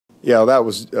Yeah, that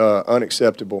was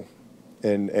unacceptable,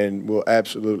 and will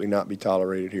absolutely not be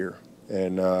tolerated here.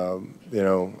 And you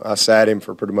know, I sat him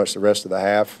for pretty much the rest of the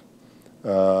half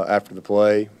after the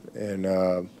play, and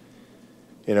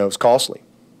you know, it was costly.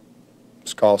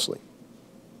 It's costly.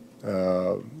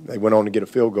 They went on to get a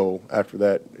field goal after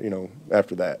that. You know,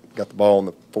 after that, got the ball on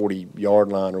the 40-yard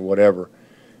line or whatever.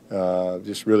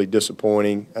 Just really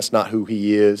disappointing. That's not who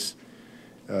he is.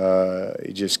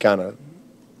 He just kind of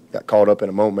got caught up in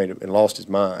a moment and lost his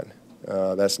mind.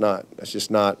 That's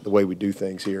just not the way we do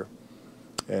things here.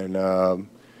 And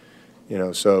you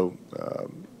know, so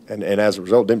and as a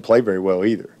result, didn't play very well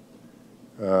either.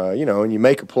 You know, and you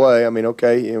make a play. I mean,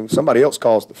 okay, you know, somebody else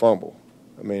caused the fumble.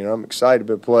 I mean, I'm excited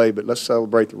about the play, but let's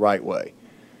celebrate the right way.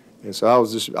 And so I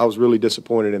was really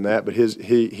disappointed in that. But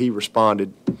he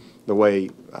responded the way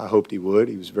I hoped he would.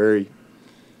 He was very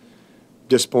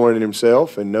disappointed in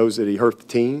himself and knows that he hurt the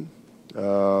team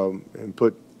and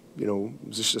put, you know, it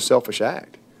was just a selfish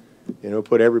act. You know,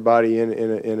 put everybody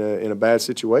in a bad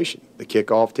situation. The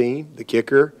kickoff team, the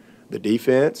kicker, the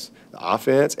defense, the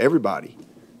offense, everybody.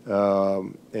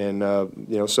 You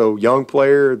know, so young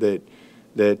player that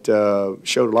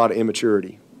showed a lot of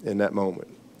immaturity in that moment.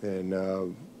 And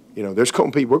you know,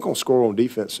 we're going to score on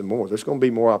defense some more. There's going to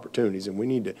be more opportunities, and we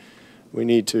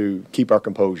need to keep our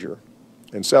composure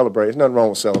and celebrate. There's nothing wrong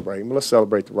with celebrating, but let's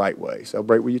celebrate the right way.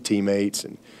 Celebrate with your teammates,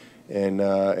 and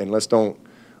let's don't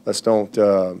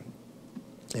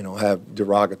you know, have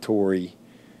derogatory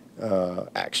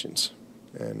actions.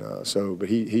 And but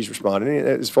he's responding. And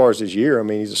as far as his year, I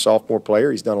mean, he's a sophomore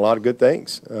player. He's done a lot of good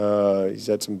things. He's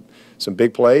had some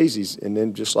big plays. And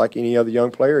then just like any other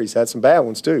young player, he's had some bad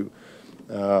ones too.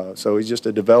 So he's just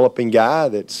a developing guy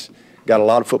that's got a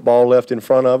lot of football left in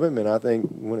front of him. And I think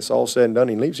when it's all said and done,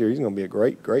 he leaves here, he's going to be a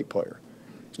great player.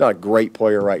 He's not a great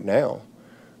player right now,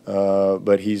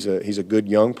 but he's a good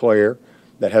young player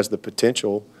that has the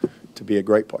potential to be a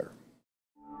great player.